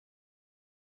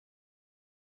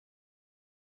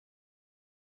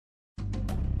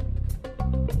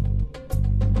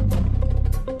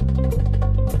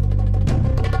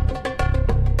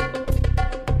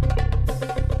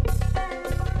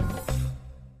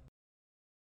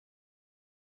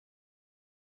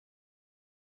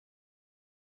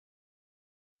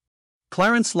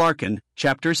Clarence Larkin,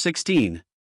 Chapter 16.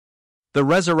 The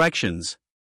Resurrections.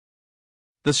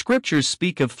 The Scriptures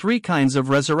speak of three kinds of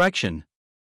resurrection.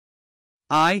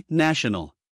 I.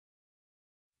 National.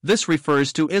 This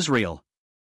refers to Israel.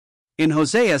 In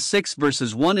Hosea 6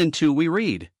 verses 1 and 2 we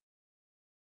read,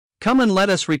 "Come and let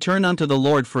us return unto the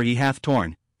Lord, for he hath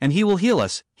torn, and he will heal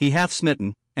us, he hath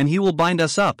smitten, and he will bind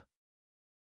us up.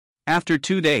 After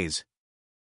 2 days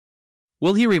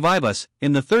will he revive us,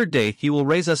 in the third day he will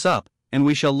raise us up, and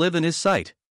we shall live in his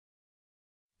sight."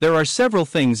 There are several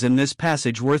things in this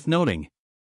passage worth noting.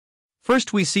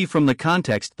 First, we see from the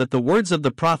context that the words of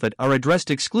the prophet are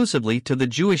addressed exclusively to the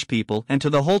Jewish people and to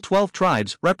the whole 12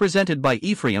 tribes represented by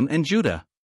Ephraim and Judah.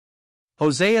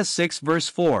 Hosea 6 verse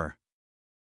 4.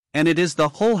 "And it is the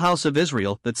whole house of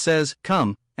Israel that says,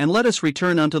 Come, and let us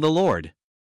return unto the Lord."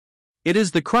 It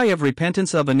is the cry of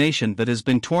repentance of a nation that has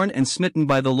been torn and smitten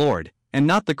by the Lord, and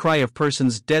not the cry of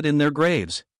persons dead in their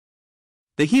graves.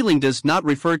 The healing does not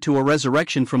refer to a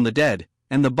resurrection from the dead,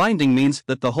 and the binding means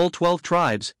that the whole 12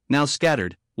 tribes, now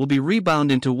scattered, will be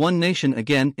rebound into one nation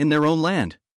again in their own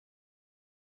land.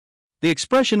 The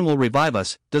expression "will revive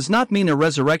us" does not mean a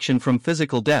resurrection from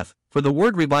physical death, for the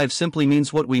word revive simply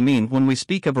means what we mean when we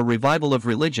speak of a revival of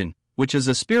religion, which is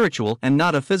a spiritual and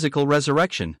not a physical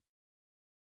resurrection.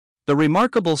 The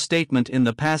remarkable statement in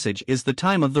the passage is the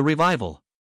time of the revival.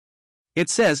 It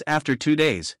says after 2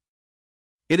 days.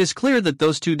 It is clear that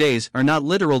those 2 days are not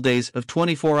literal days of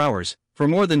 24 hours, for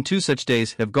more than 2 such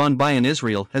days have gone by and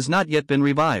Israel has not yet been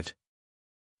revived.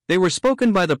 They were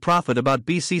spoken by the prophet about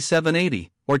BC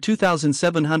 780, or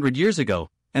 2,700 years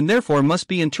ago, and therefore must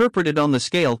be interpreted on the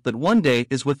scale that 1 day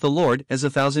is with the Lord as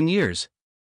 1,000 years.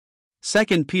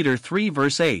 2 Peter 3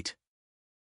 verse 8.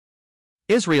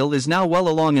 Israel is now well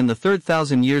along in the third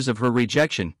 1,000 years of her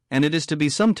rejection, and it is to be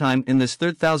sometime in this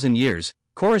third 1,000 years,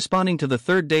 corresponding to the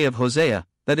third day of Hosea,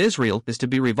 that Israel is to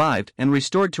be revived and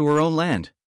restored to her own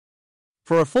land.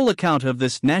 For a full account of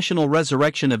this national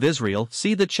resurrection of Israel,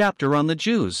 see the chapter on the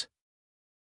Jews.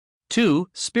 2.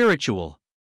 Spiritual.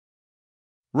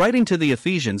 Writing to the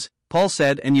Ephesians, Paul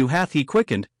said, "And you hath he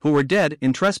quickened, who were dead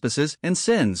in trespasses and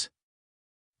sins,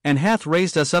 and hath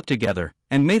raised us up together,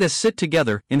 and made us sit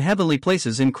together in heavenly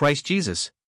places in Christ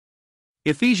Jesus."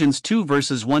 Ephesians 2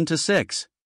 verses 1 to 6.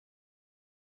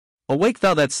 "Awake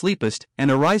thou that sleepest, and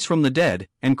arise from the dead,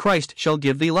 and Christ shall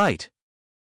give thee light."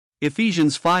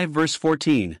 Ephesians 5 verse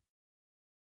 14.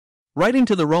 Writing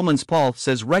to the Romans, Paul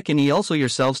says, "Reckon ye also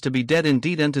yourselves to be dead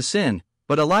indeed unto sin,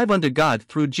 but alive unto God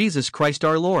through Jesus Christ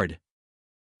our Lord."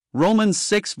 Romans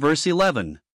 6 verse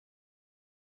 11.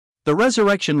 The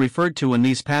resurrection referred to in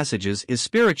these passages is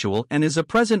spiritual and is a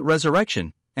present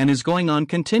resurrection, and is going on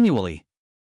continually.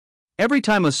 Every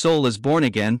time a soul is born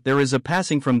again, there is a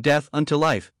passing from death unto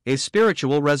life, a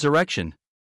spiritual resurrection.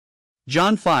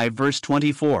 John 5 verse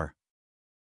 24.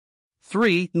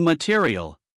 3.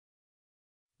 Material.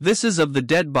 This is of the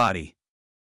dead body.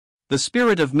 The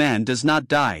spirit of man does not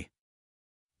die.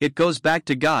 It goes back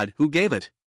to God who gave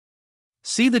it.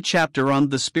 See the chapter on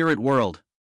the spirit world.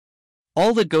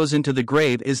 All that goes into the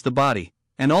grave is the body,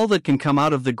 and all that can come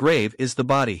out of the grave is the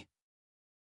body.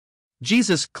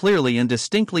 Jesus clearly and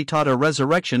distinctly taught a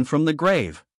resurrection from the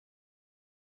grave.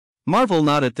 "Marvel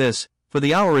not at this, for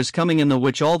the hour is coming in the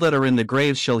which all that are in the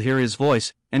graves shall hear his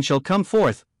voice, and shall come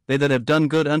forth, they that have done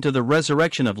good unto the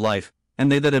resurrection of life,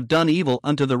 and they that have done evil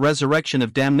unto the resurrection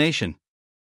of damnation."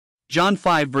 John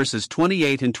 5 verses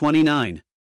 28 and 29.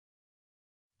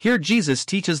 Here Jesus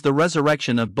teaches the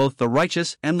resurrection of both the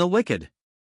righteous and the wicked.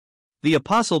 The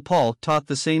Apostle Paul taught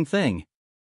the same thing.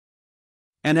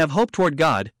 "And have hope toward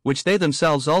God, which they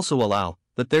themselves also allow,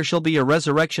 that there shall be a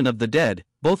resurrection of the dead,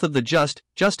 both of the just,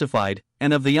 justified,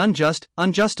 and of the unjust,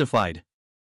 unjustified."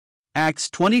 Acts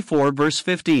 24 verse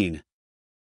 15.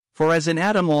 "For as in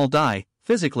Adam all die,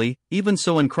 physically, even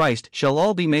so in Christ shall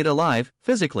all be made alive,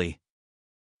 physically."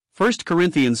 1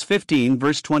 Corinthians 15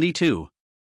 verse 22.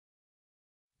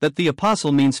 That the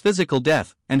apostle means physical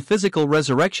death and physical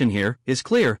resurrection here is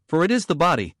clear, for it is the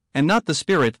body, and not the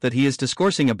spirit, that he is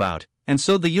discoursing about, and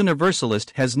so the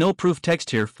universalist has no proof text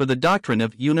here for the doctrine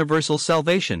of universal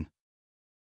salvation.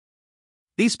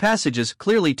 These passages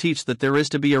clearly teach that there is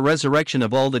to be a resurrection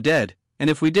of all the dead, and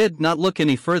if we did not look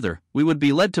any further, we would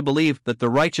be led to believe that the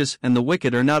righteous and the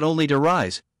wicked are not only to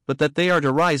rise, but that they are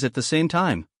to rise at the same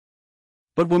time.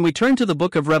 But when we turn to the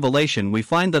book of Revelation, we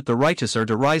find that the righteous are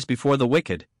to rise before the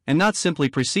wicked, and not simply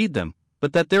precede them,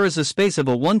 but that there is a space of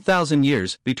 1,000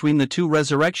 years between the two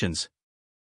resurrections.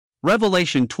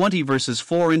 Revelation 20 verses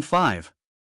 4 and 5.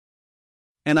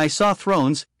 And I saw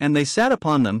thrones, and they sat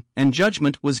upon them, and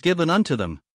judgment was given unto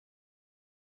them.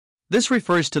 This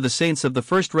refers to the saints of the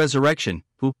first resurrection,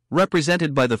 who,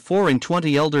 represented by the 24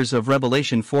 elders of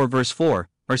Revelation 4 verse 4,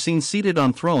 are seen seated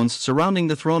on thrones surrounding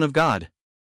the throne of God.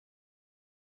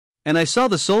 And I saw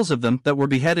the souls of them that were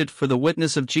beheaded for the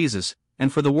witness of Jesus,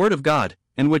 and for the word of God,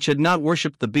 and which had not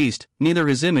worshipped the beast, neither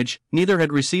his image, neither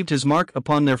had received his mark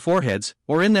upon their foreheads,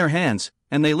 or in their hands,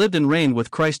 and they lived and reigned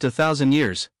with Christ 1,000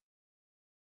 years.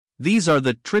 These are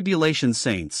the tribulation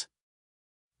saints.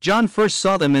 John first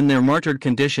saw them in their martyred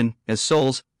condition, as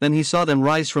souls, then he saw them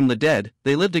rise from the dead,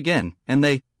 they lived again, and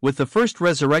they, with the first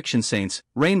resurrection saints,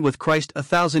 reigned with Christ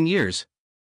 1,000 years.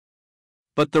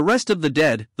 But the rest of the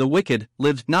dead, the wicked,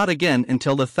 lived not again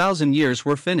until the 1,000 years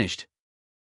were finished.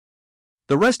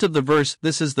 The rest of the verse,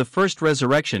 this is the first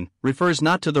resurrection, refers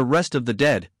not to the rest of the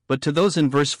dead, but to those in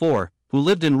verse 4, who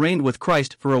lived and reigned with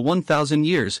Christ for 1,000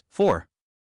 years. 4.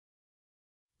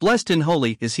 Blessed and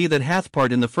holy is he that hath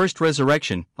part in the first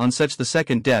resurrection, on such the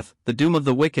second death, the doom of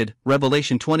the wicked,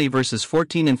 Revelation 20 verses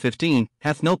 14 and 15,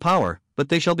 hath no power, but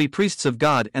they shall be priests of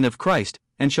God and of Christ,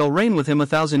 and shall reign with him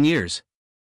 1,000 years.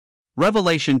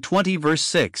 Revelation 20 verse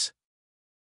 6.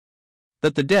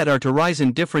 That the dead are to rise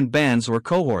in different bands or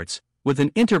cohorts, with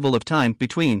an interval of time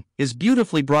between, is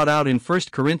beautifully brought out in 1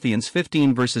 Corinthians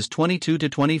 15 verses 22 to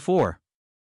 24.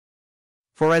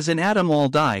 For as in Adam all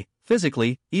die,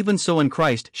 physically, even so in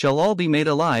Christ shall all be made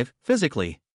alive,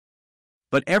 physically.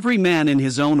 But every man in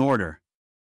his own order.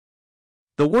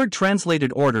 The word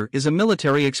translated order is a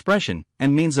military expression,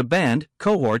 and means a band,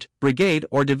 cohort, brigade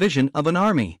or division of an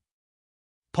army.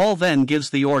 Paul then gives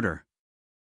the order.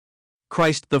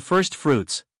 Christ the first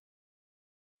fruits.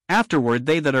 Afterward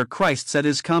they that are Christ's at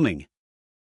his coming.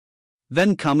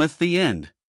 Then cometh the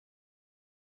end.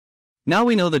 Now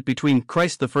we know that between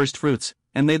Christ the first fruits,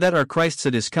 and they that are Christ's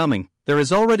at his coming, there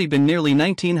has already been nearly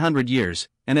 1900 years,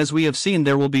 and as we have seen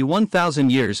there will be 1,000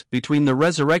 years between the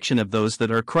resurrection of those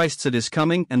that are Christ's at his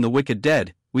coming and the wicked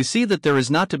dead. We see that there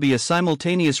is not to be a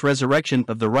simultaneous resurrection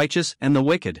of the righteous and the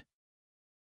wicked.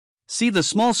 See the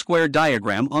small square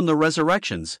diagram on the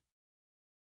resurrections.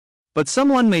 But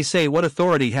someone may say, what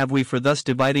authority have we for thus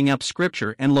dividing up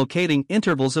Scripture and locating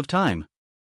intervals of time?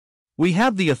 We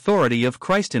have the authority of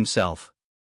Christ himself.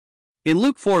 In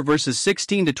Luke 4 verses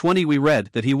 16 to 20 we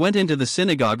read that he went into the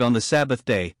synagogue on the Sabbath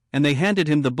day, and they handed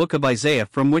him the book of Isaiah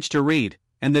from which to read,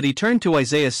 and that he turned to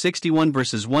Isaiah 61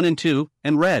 verses 1 and 2,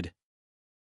 and read,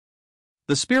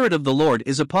 The Spirit of the Lord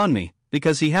is upon me,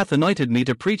 because he hath anointed me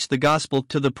to preach the gospel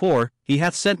to the poor, he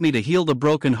hath sent me to heal the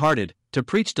brokenhearted, to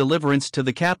preach deliverance to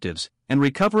the captives, and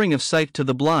recovering of sight to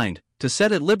the blind, to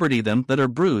set at liberty them that are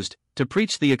bruised, to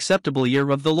preach the acceptable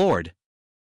year of the Lord.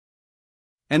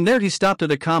 And there he stopped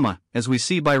at a comma, as we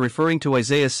see by referring to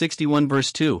Isaiah 61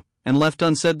 verse 2, and left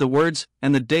unsaid the words,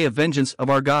 and the day of vengeance of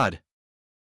our God.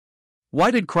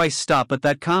 Why did Christ stop at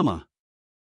that comma?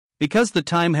 Because the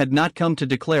time had not come to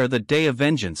declare the day of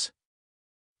vengeance.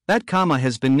 That comma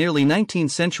has been nearly 19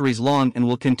 centuries long and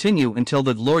will continue until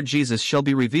the Lord Jesus shall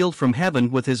be revealed from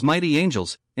heaven with his mighty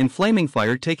angels, in flaming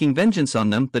fire taking vengeance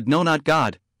on them that know not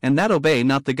God, and that obey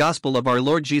not the gospel of our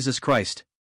Lord Jesus Christ.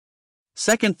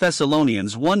 2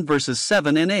 Thessalonians 1 verses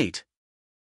 7 and 8.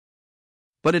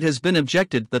 But it has been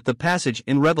objected that the passage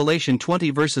in Revelation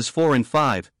 20 verses 4 and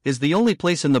 5 is the only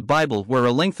place in the Bible where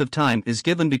a length of time is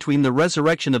given between the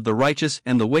resurrection of the righteous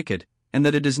and the wicked, and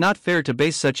that it is not fair to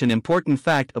base such an important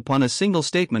fact upon a single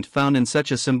statement found in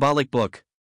such a symbolic book.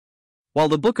 While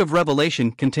the book of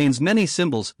Revelation contains many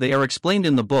symbols, they are explained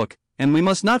in the book, and we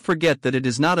must not forget that it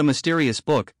is not a mysterious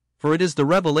book, for it is the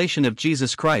revelation of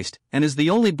Jesus Christ, and is the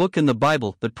only book in the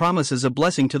Bible that promises a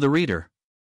blessing to the reader.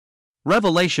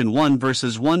 Revelation 1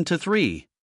 verses 1 to 3.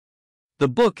 The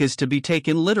book is to be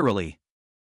taken literally.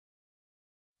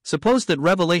 Suppose that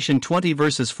Revelation 20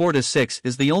 verses 4 to 6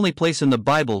 is the only place in the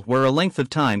Bible where a length of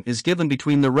time is given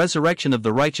between the resurrection of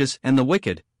the righteous and the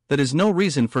wicked, that is no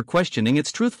reason for questioning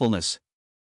its truthfulness.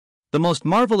 The most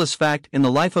marvelous fact in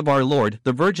the life of our Lord,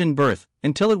 the virgin birth,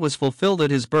 until it was fulfilled at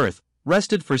his birth,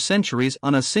 rested for centuries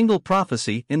on a single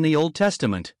prophecy in the Old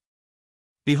Testament.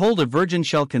 Behold, a virgin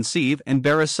shall conceive and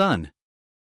bear a son.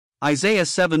 Isaiah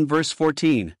 7 verse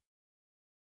 14.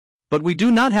 But we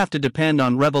do not have to depend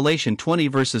on Revelation 20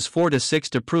 verses 4 to 6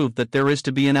 to prove that there is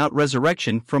to be an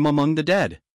out-resurrection from among the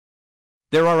dead.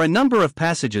 There are a number of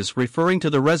passages referring to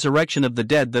the resurrection of the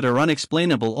dead that are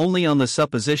unexplainable only on the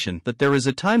supposition that there is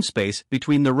a time-space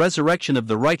between the resurrection of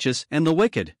the righteous and the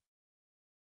wicked.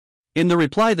 In the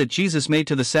reply that Jesus made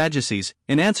to the Sadducees,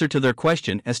 in answer to their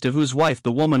question as to whose wife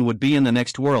the woman would be in the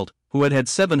next world, who had had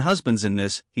 7 husbands in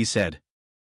this, he said,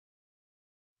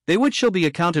 "They which shall be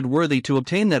accounted worthy to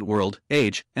obtain that world,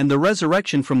 age, and the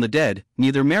resurrection from the dead,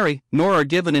 neither marry, nor are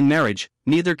given in marriage,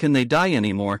 neither can they die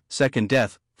any more, second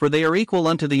death, for they are equal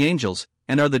unto the angels,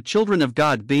 and are the children of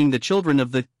God, being the children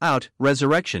of the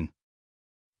resurrection."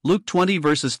 Luke 20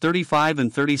 verses 35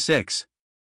 and 36.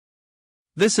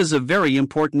 This is a very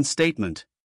important statement.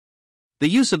 The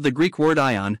use of the Greek word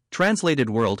aion, translated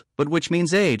world, but which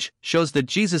means age, shows that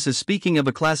Jesus is speaking of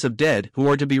a class of dead who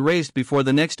are to be raised before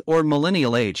the next or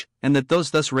millennial age, and that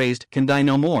those thus raised can die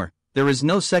no more. There is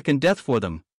no second death for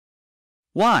them.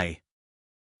 Why?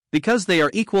 Because they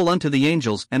are equal unto the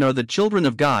angels and are the children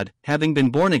of God, having been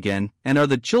born again, and are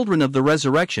the children of the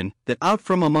resurrection, that out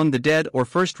from among the dead or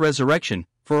first resurrection,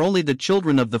 for only the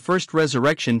children of the first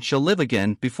resurrection shall live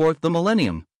again before the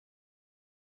millennium.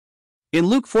 In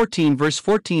Luke 14 verse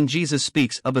 14 Jesus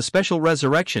speaks of a special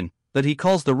resurrection, that he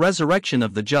calls the resurrection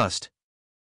of the just.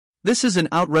 This is an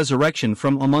out-resurrection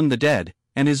from among the dead,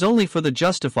 and is only for the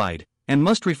justified, and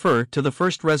must refer to the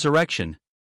first resurrection.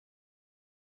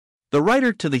 The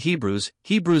writer to the Hebrews,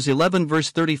 Hebrews 11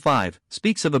 verse 35,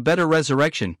 speaks of a better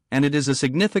resurrection, and it is a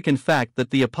significant fact that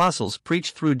the apostles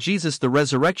preached through Jesus the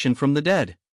resurrection from the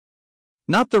dead.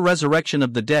 Not the resurrection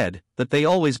of the dead, that they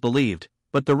always believed,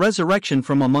 but the resurrection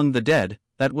from among the dead,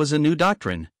 that was a new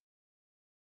doctrine.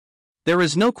 There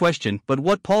is no question but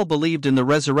what Paul believed in the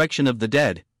resurrection of the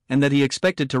dead, and that he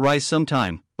expected to rise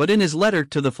sometime, but in his letter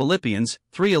to the Philippians,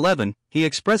 3:11, he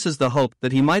expresses the hope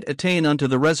that he might attain unto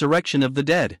the resurrection of the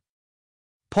dead.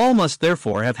 Paul must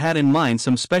therefore have had in mind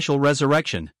some special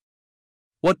resurrection.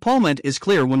 What Paul meant is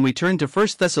clear when we turn to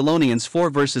 1 Thessalonians 4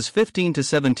 verses 15 to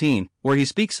 17, where he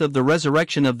speaks of the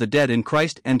resurrection of the dead in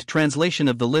Christ and translation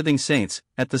of the living saints,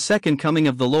 at the second coming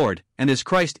of the Lord, and as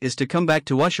Christ is to come back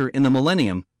to usher in the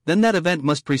millennium, then that event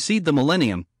must precede the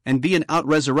millennium, and be an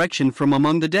out-resurrection from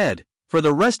among the dead, for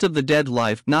the rest of the dead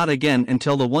live not again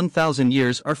until the 1,000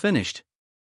 years are finished.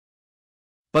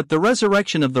 But the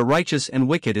resurrection of the righteous and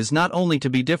wicked is not only to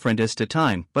be different as to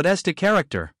time, but as to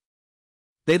character.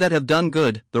 They that have done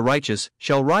good, the righteous,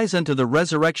 shall rise unto the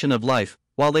resurrection of life,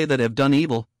 while they that have done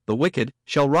evil, the wicked,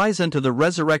 shall rise unto the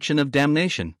resurrection of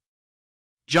damnation.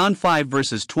 John 5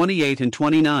 verses 28 and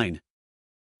 29.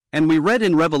 And we read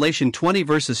in Revelation 20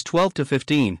 verses 12 to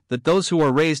 15, that those who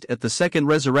are raised at the second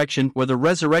resurrection or the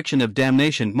resurrection of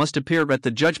damnation must appear at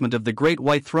the judgment of the great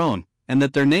white throne, and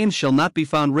that their names shall not be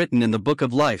found written in the book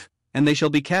of life, and they shall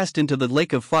be cast into the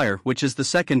lake of fire, which is the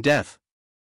second death.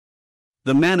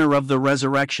 The manner of the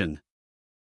resurrection.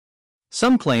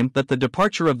 Some claim that the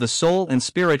departure of the soul and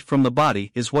spirit from the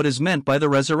body is what is meant by the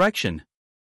resurrection.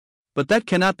 But that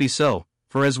cannot be so,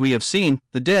 for as we have seen,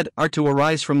 the dead are to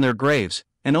arise from their graves,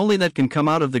 and only that can come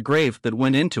out of the grave that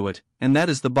went into it, and that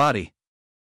is the body.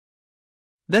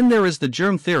 Then there is the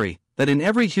germ theory, that in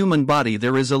every human body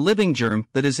there is a living germ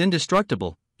that is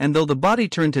indestructible, and though the body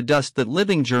turn to dust, that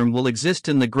living germ will exist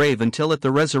in the grave until at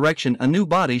the resurrection a new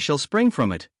body shall spring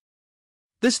from it.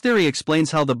 This theory explains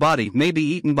how the body may be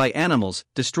eaten by animals,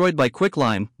 destroyed by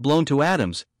quicklime, blown to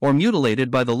atoms, or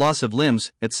mutilated by the loss of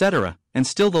limbs, etc., and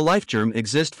still the life germ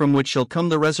exist from which shall come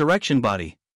the resurrection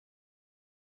body.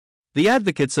 The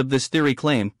advocates of this theory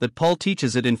claim that Paul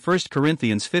teaches it in 1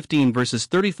 Corinthians 15 verses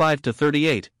 35 to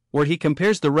 38, where he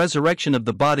compares the resurrection of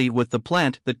the body with the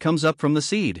plant that comes up from the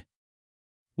seed.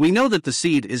 We know that the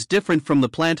seed is different from the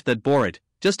plant that bore it,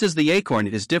 just as the acorn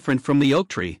is different from the oak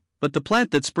tree, but the plant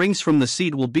that springs from the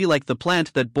seed will be like the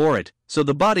plant that bore it, so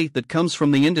the body that comes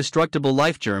from the indestructible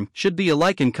life germ should be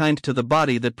alike in kind to the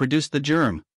body that produced the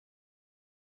germ.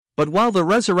 But while the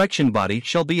resurrection body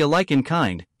shall be alike in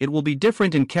kind, it will be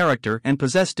different in character and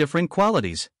possess different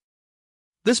qualities.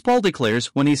 This Paul declares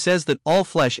when he says that all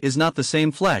flesh is not the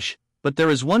same flesh, but there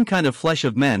is one kind of flesh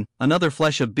of men, another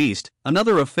flesh of beast,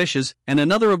 another of fishes, and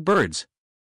another of birds.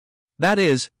 That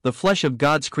is, the flesh of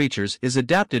God's creatures is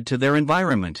adapted to their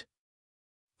environment.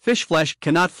 Fish flesh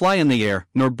cannot fly in the air,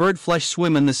 nor bird flesh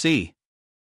swim in the sea.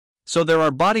 So there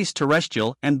are bodies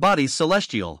terrestrial and bodies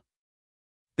celestial.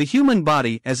 The human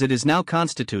body as it is now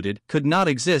constituted could not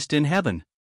exist in heaven.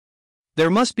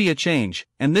 There must be a change,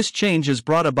 and this change is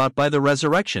brought about by the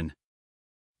resurrection.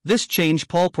 This change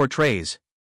Paul portrays.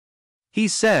 He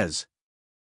says,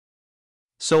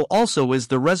 "So also is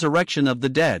the resurrection of the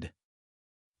dead.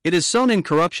 It is sown in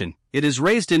corruption, it is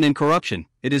raised in incorruption,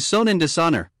 it is sown in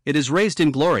dishonor, it is raised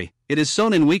in glory, it is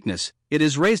sown in weakness, it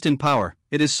is raised in power,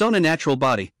 it is sown a natural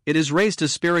body, it is raised a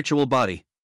spiritual body."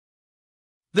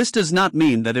 This does not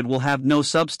mean that it will have no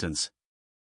substance.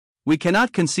 We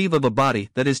cannot conceive of a body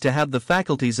that is to have the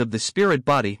faculties of the spirit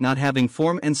body not having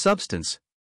form and substance.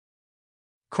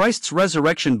 Christ's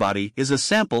resurrection body is a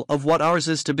sample of what ours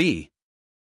is to be.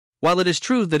 While it is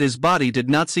true that his body did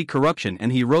not see corruption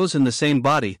and he rose in the same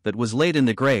body that was laid in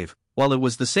the grave, while it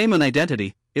was the same in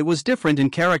identity, it was different in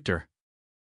character.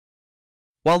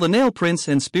 While the nail prints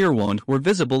and spear wound were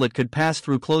visible, it could pass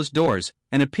through closed doors,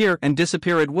 and appear and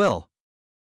disappear at will.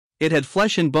 It had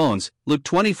flesh and bones, Luke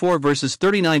 24 verses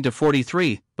 39 to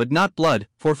 43, but not blood,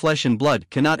 for flesh and blood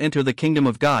cannot enter the kingdom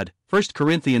of God, 1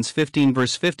 Corinthians 15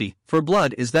 verse 50, for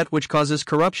blood is that which causes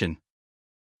corruption.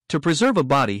 To preserve a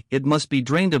body, it must be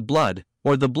drained of blood,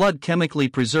 or the blood chemically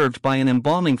preserved by an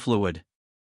embalming fluid.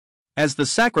 As the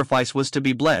sacrifice was to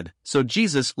be bled, so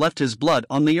Jesus left his blood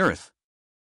on the earth.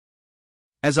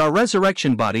 As our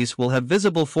resurrection bodies will have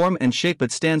visible form and shape,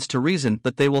 it stands to reason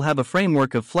that they will have a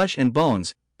framework of flesh and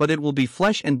bones, but it will be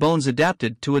flesh and bones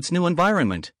adapted to its new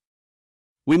environment.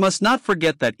 We must not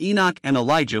forget that Enoch and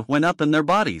Elijah went up in their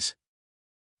bodies.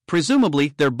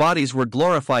 Presumably, their bodies were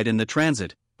glorified in the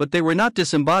transit, but they were not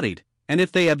disembodied, and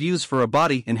if they have use for a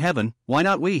body in heaven, why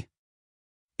not we?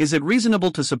 Is it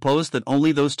reasonable to suppose that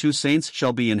only those two saints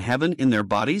shall be in heaven in their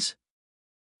bodies?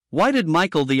 Why did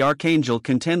Michael the archangel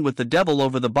contend with the devil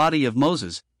over the body of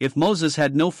Moses, if Moses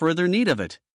had no further need of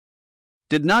it?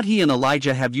 Did not he and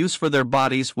Elijah have use for their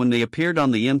bodies when they appeared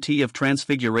on the Mount of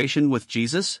Transfiguration with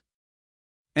Jesus?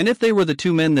 And if they were the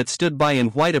two men that stood by in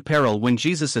white apparel when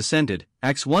Jesus ascended,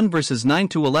 Acts 1 verses 9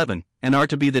 to 11, and are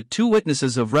to be the two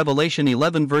witnesses of Revelation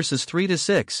 11 verses 3 to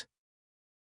 6.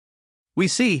 We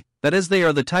see that as they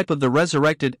are the type of the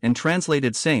resurrected and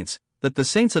translated saints, that the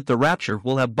saints at the rapture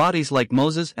will have bodies like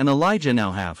Moses and Elijah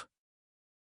now have.